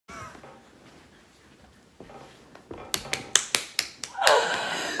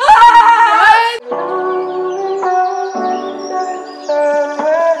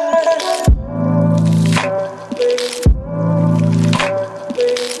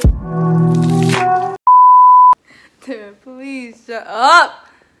Shut up.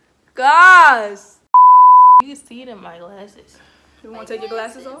 Gosh. You can see it in my glasses. You want to take your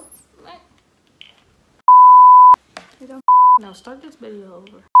glasses off? Now start this video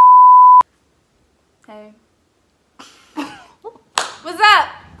over. Hey. What's up?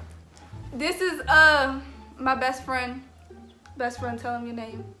 This is my best friend. Best friend, tell him your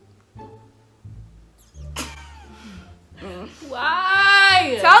name.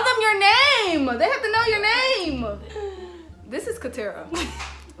 Why? Tell them your name. They have to know your name. This is Catera.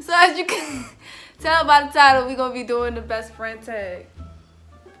 So as you can tell by the title, we're gonna be doing the best friend tag.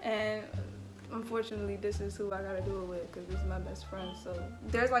 And unfortunately, this is who I gotta do it with because this is my best friend. So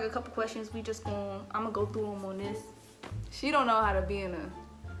there's like a couple questions I'm gonna go through them on this. She don't know how to be in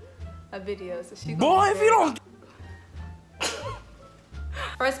a video, so she. Boy, if you don't.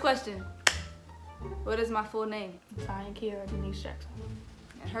 First question. What is my full name? Zionkiaradenise.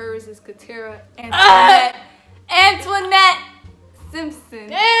 And hers is Catera Antoinette Simpson.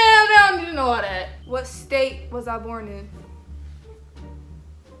 Damn, I don't need to know all that. What state was I born in?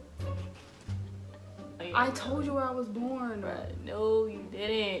 I told you where I was born. Bruh, no, you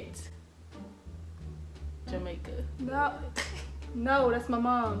didn't. Jamaica. No, no, that's my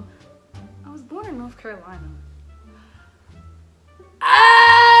mom. I was born in North Carolina.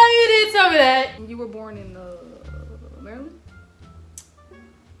 Ah, you didn't tell me that. You were born in Maryland?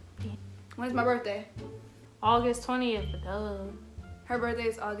 When's my birthday? August 20th, duh. Her birthday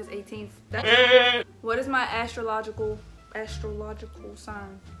is August 18th. What is my astrological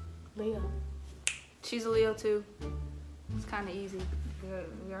sign? Leo. She's a Leo too. It's kind of easy.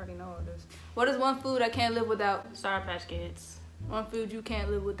 We already know all this. What is one food I can't live without? Sour Patch Kids. One food you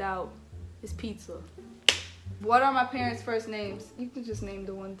can't live without is pizza. What are my parents' first names? You can just name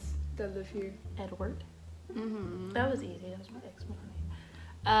the ones that live here. Edward. Mm-hmm. That was easy. That was my ex-mother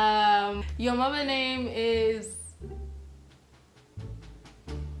name. Your mother name is.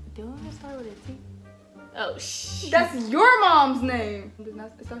 Do I want to start with a T? Oh shit. That's your mom's name.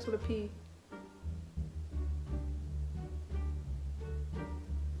 It starts with a P.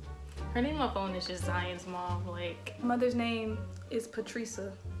 Her name on my phone is just Zion's mom. Like. Mother's name is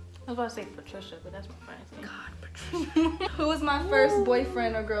Patricia. I was about to say Patricia, but that's my friend's name. God, Patricia. Who was my first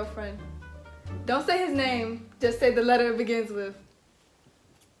boyfriend or girlfriend? Don't say his name. Just say the letter it begins with.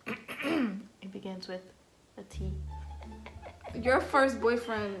 It begins with a T. Your first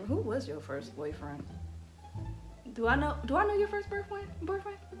boyfriend. Who was your first boyfriend? Do I know your first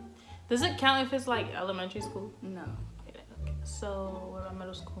boyfriend? Does it count if it's like elementary school? No. Okay. So what about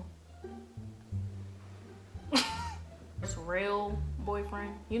middle school? First real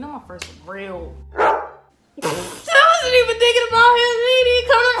boyfriend. You know my first real. I wasn't even thinking about his meeting.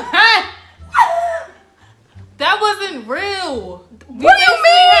 Come to mind. That wasn't real. What do you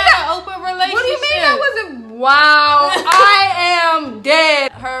mean? Had an open relationship. What do you mean that wasn't? Wow, I am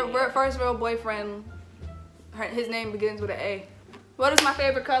dead. Her first real boyfriend. His name begins with an A. What is my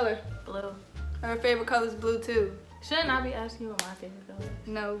favorite color? Blue. Her favorite color is blue too. Shouldn't I be asking you what my favorite color is?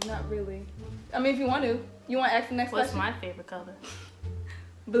 No, not really. I mean, if you want to. You want to ask the next question? What's my favorite color?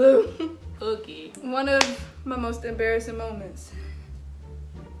 Blue. Okay. One of my most embarrassing moments.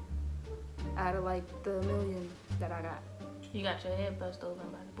 Out of like the million that I got. You got your head bust open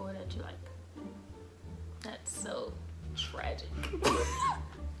by the boy that you like. That's so tragic.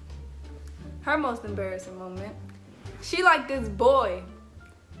 Her most embarrassing moment. She liked this boy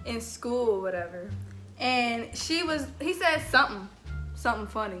in school or whatever. And he said something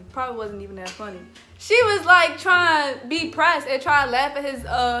funny. Probably wasn't even that funny. She was like trying to be pressed and try to laugh at his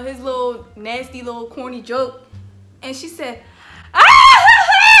little nasty little corny joke. And she said,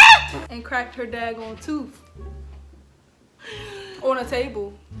 ah! And cracked her daggone tooth on a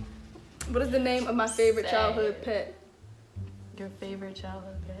table. What is the name of my favorite childhood pet? Your favorite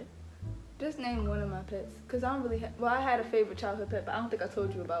childhood pet? Just name one of my pets. Cause I don't really well, I had a favorite childhood pet, but I don't think I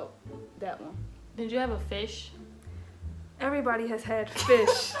told you about that one. Did you have a fish? Everybody has had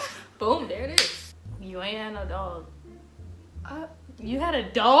fish. Boom, there it is. You ain't had no dog. You had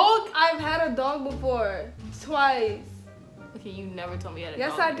a dog? I've had a dog before. Twice. Okay, you never told me you had a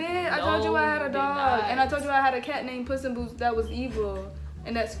yes, dog. Yes, I did. I told you I had a dog. And I told you I had a cat named Puss in Boots that was evil.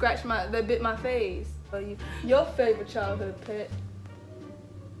 And that bit my face. Your favorite childhood pet.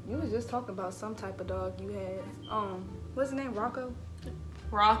 You was just talking about some type of dog you had. What's his name? Rocco?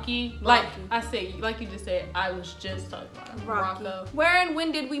 Rocky. Like I said, like you just said, I was just talking about him. Rocco. Where and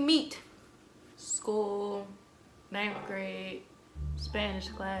when did we meet? School, 9th grade, Spanish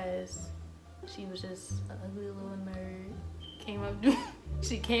class. She was just an ugly little nerd.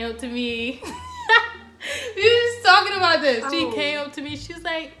 She came up to me. We were just talking about this. She came up to me. She was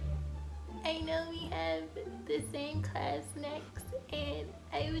like, I know we have the same class next, and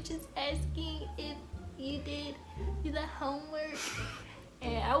I was just asking if you did the homework.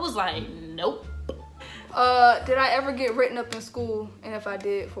 And I was like, nope. Did I ever get written up in school? And if I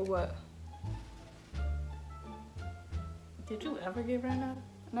did, for what? Did you ever get written up?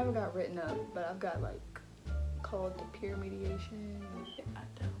 I never got written up, but I've got like called to peer mediation. I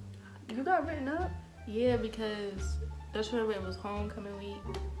don't. You got written up? Yeah, because that's where it was homecoming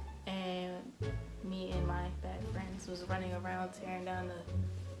week, and me and my bad friends was running around tearing down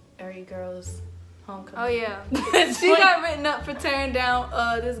the every girl's homecoming. Oh yeah. She got written up for tearing down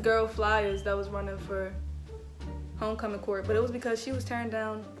this girl flyers that was running for homecoming court, but it was because she was tearing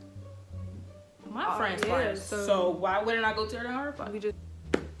down my friend's flyers. So why wouldn't I go tear down her flyers? We just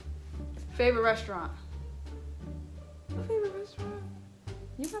favorite restaurant. What favorite restaurant?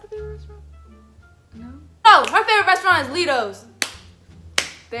 You got a favorite restaurant? No. Oh, her favorite restaurant is Lido's.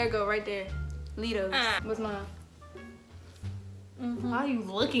 There you go, right there. Lido's. What's mine? Why are you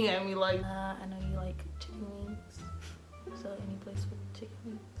looking at me like? I know you like chicken wings. So any place with chicken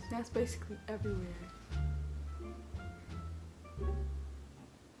wings. That's basically everywhere.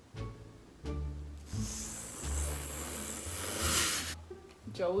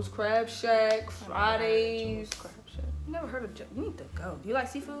 Joe's Crab Shack, Fridays. Joe's Crab Shack. You never heard of Joe? You need to go. Do you like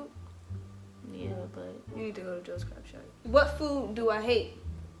seafood? Yeah, but You need to go to Joe's Crab Shack. What food do I hate?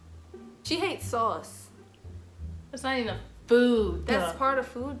 She hates sauce. it's not even a food. That's part of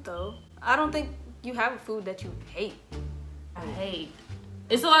food though. I don't think you have a food that you hate. I hate.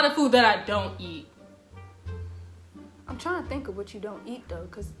 It's a lot of food that I don't eat. I'm trying to think of what you don't eat though,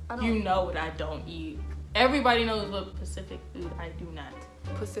 cause I don't. You know what I don't eat. Everybody knows what Pacific food I do not.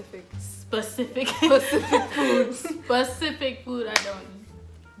 Pacific. Specific Pacific foods. Specific food I don't eat.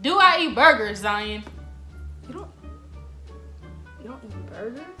 Do I eat burgers, Zion? You don't eat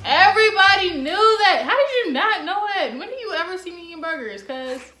burgers? Everybody knew that. How did you not know that? When do you ever see me eating burgers?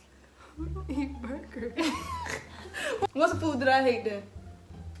 Cause We don't eat burgers. What's the food that I hate then?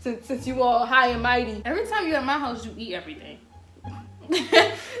 Since you all high and mighty. every time you're at my house, you eat everything.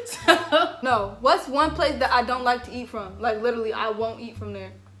 No, what's one place that I don't like to eat from? Like literally, I won't eat from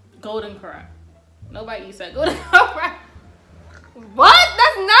there. Golden Corral. Nobody eats at Golden Corral. What?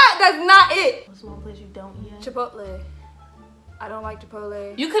 That's not it. What's one place you don't eat at? Chipotle. I don't like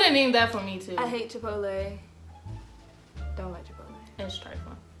Chipotle. You could have named that for me too. I hate Chipotle. Don't like Chipotle. It's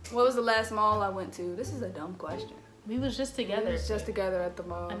trifling. What was the last mall I went to? This is a dumb question. We was just together. We was just together at the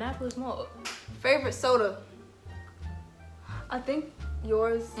mall. Annapolis Mall. Favorite soda? I think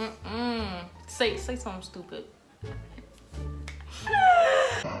yours. Say something stupid.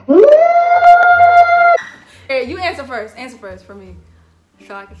 Hey, you answer first. Answer first for me,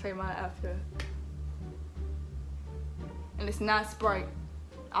 so I can say mine after. And it's not Sprite.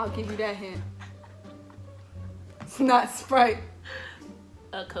 I'll give you that hint. It's not Sprite.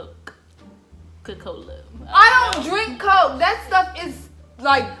 A Coke. Coca-Cola. I don't drink Coke. That stuff is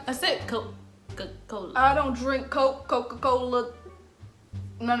like. I said Coke. Coca-Cola. I don't drink Coke, Coca-Cola.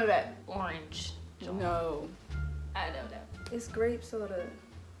 None of that. Orange. No. I don't know. It's grape soda.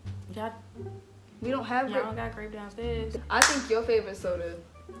 Y'all We don't have grape. don't got grape downstairs. I think your favorite soda.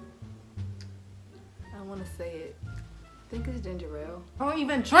 I don't want to say it. I think it's ginger ale. I don't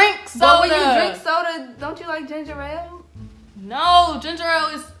even drink soda. But when you drink soda, don't you like ginger ale? No, ginger ale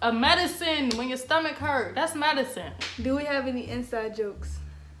is a medicine when your stomach hurt. That's medicine. Do we have any inside jokes?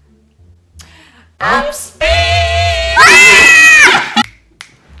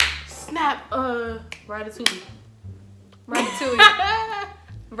 Snap. Ratatouille. Ratatouille.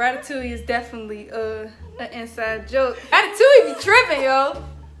 Ratatouille is definitely an inside joke. Ratatouille be tripping, yo.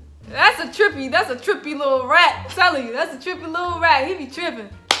 That's a trippy little rat. I'm telling you, that's a trippy little rat. He be tripping.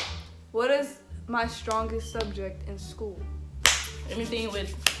 What is my strongest subject in school? Anything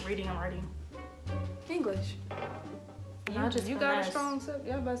with reading and writing. English. You got a strong subject?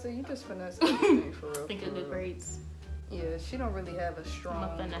 Yeah, I'm about to say you just finesse everything for real. Think of good grades. Yeah, she don't really have a strong.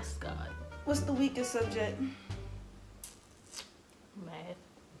 I'm a finesse god. What's the weakest subject? Math.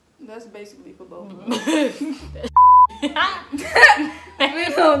 That's basically for both of us. We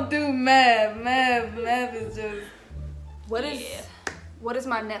don't do math. Math is just. What is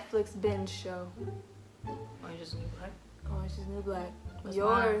my Netflix binge show? Orange is the New Black. Orange is the New Black. What's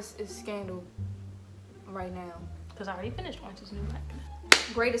Yours is Scandal. Right now. Because I already finished Orange is the New Black.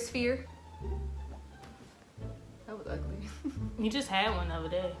 Greatest fear. That was ugly. You just had one the other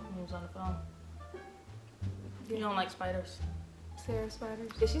day when you was on the phone. You don't like spiders? Sarah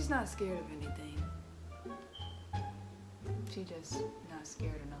spiders. Yeah, she's not scared of anything. She just not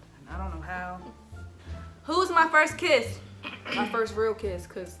scared of nothing. I don't know how. Who's my first kiss? My first real kiss,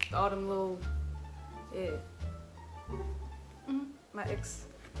 cause all them little, yeah. My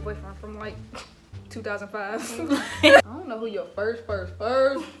ex-boyfriend from like 2005. I don't know who your first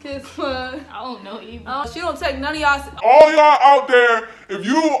kiss was. I don't know either. She don't take none of y'all. All y'all out there, if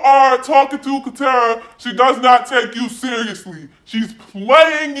you are talking to Catera, she does not take you seriously. She's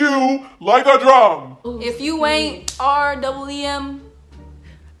playing you like a drum. If you ain't REEM,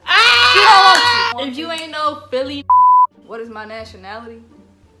 If you ain't no Philly. what is my nationality?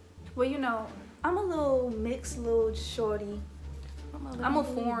 Well, you know, I'm a little mixed little shorty. I'm a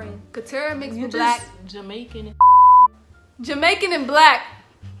foreign. Catera mixed with black. Jamaican. Jamaican and black.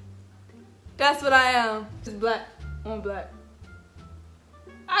 That's what I am. Just black on black.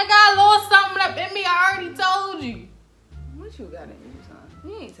 I got a little something up in me. I already told you. What you got in you, son?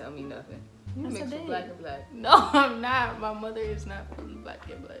 You ain't tell me nothing. You Yes, I mixed with did. black and black. No, I'm not. My mother is not fully black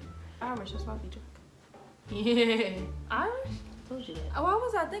and black. Irish, that's why we drink. Yeah. Irish? Told you that. Oh, why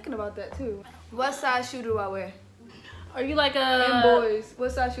was I thinking about that too? What size shoe do I wear? Are you like In a boys.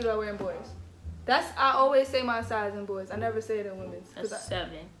 What size shoe do I wear in boys? I always say my size in boys. I never say it in women's. a 7?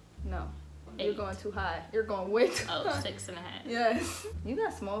 No. You're 8. going too high. You're going way too Oh, high. 6.5. Yes. You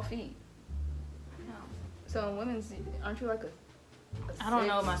got small feet. So in women's, aren't you like a I don't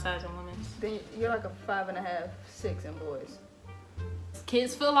know 6? my size in women's. Then you're like a 5.5, 6 in boys.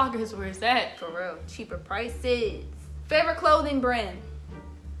 Kids Foot Lockers, where's that? For real. Cheaper prices. Favorite clothing brand?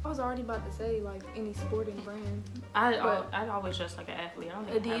 I was already about to say like any sporting brand. I'd always dress like an athlete. I don't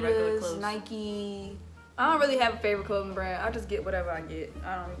think I have regular Adidas, clothes. Nike. I don't really have a favorite clothing brand. I just get whatever I get.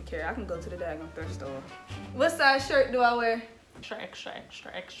 I don't even care. I can go to the daggone thrift store. What size shirt do I wear? Extra.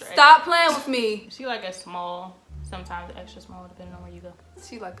 Stop playing with me. She like a small, sometimes extra small, depending on where you go.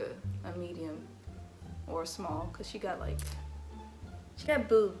 She like a medium or a small, cause she got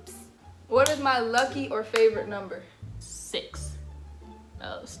boobs. What is my lucky or favorite number? 6.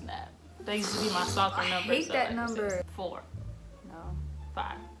 Oh snap! That used to be my soccer number. I hate that number. 6. 4. No.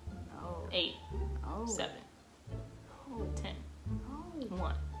 5. No. 8. Oh. 7. 10.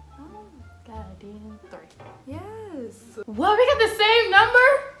 1. God damn. 3. Yes. What? We got the same number?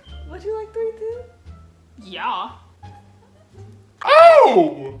 Would you like 3 too? Yeah.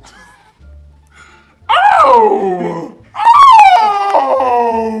 Oh! Oh!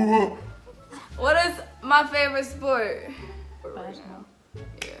 Oh! What is my favorite sport? Basketball.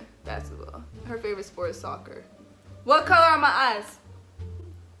 Yeah, basketball. Her favorite sport is soccer. What color are my eyes?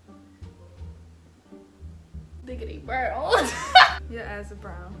 Diggity brown. Your eyes are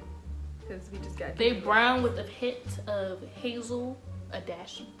brown. Because we just got They brown with a hint of hazel, a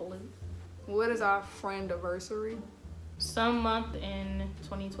dash of blue. What is our friend-iversary? Some month in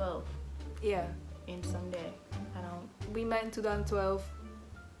 2012. Yeah. In some day. I don't. We met in 2012.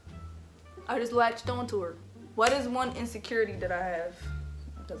 I just latched onto her. What is one insecurity that I have?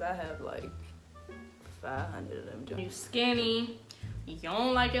 Because I have like 500 of them. You skinny. You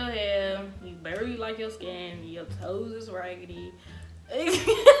don't like your hair. You barely like your skin. Your toes is raggedy.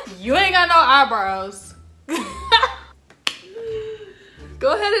 You ain't got no eyebrows.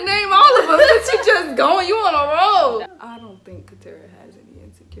 Go ahead and name all of them since you just going. You on a roll. I don't think Catera has any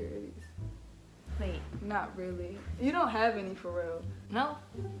insecurities. Wait. Not really. You don't have any for real. No,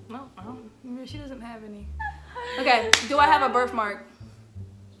 I don't. Yeah, she doesn't have any. Okay, do I have a birthmark?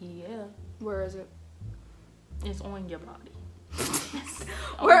 Yeah. Where is it? It's on your body.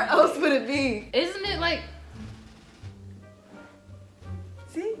 Where else would it be? Isn't it like...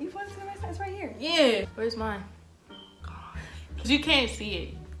 See, you pointed to the right side. It's right here. Yeah. Where's mine? You can't see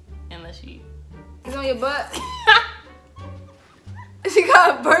it unless you... It's on your butt. She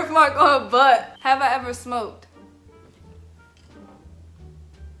got a birthmark on her butt. Have I ever smoked?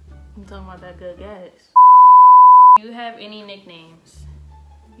 I'm talking about that good gas. Do you have any nicknames?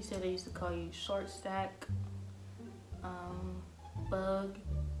 You said they used to call you Short Stack, Bug,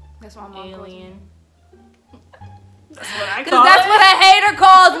 That's what my mom calls me. Alien. That's what I Cause that's what a hater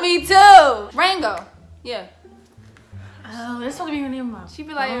calls me too. Rango. Yeah. Oh, that's supposed to be your name, Mom. She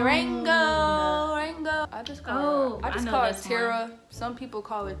be like, Rango, Rango. I just call her. I just know call her that's Tira. mine. Some people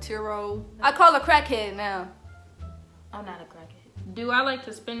call her Tiro. I call her crackhead now. I'm not a crackhead. Do I like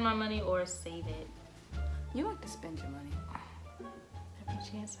to spend my money or save it? You like to spend your money. Every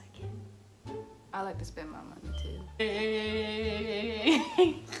chance I get. I like to spend my money too.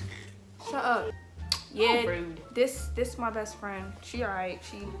 Hey. Shut up. Yeah, Rude. this my best friend. She alright.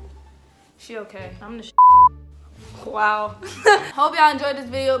 She okay. I'm the Wow. Hope y'all enjoyed this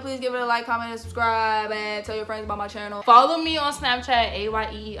video. Please give it a like, comment, and subscribe, and tell your friends about my channel. Follow me on Snapchat,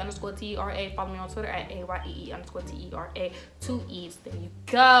 AYEE_TERA. Follow me on Twitter at AYEE_TERA. 2 E's. There you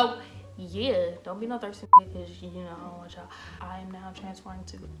go. yeah, don't be no thirsty because you know I don't want y'all. I am now transferring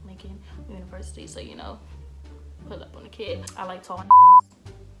to Lincoln University, so you know, pull up on the kid. I like tall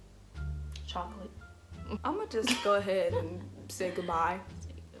niggas. Chocolate. I'ma just go ahead and say goodbye.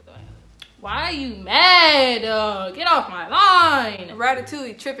 Why are you mad? Get off my line.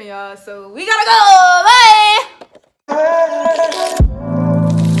 Ratatouille tripping, y'all, so we gotta go. Bye.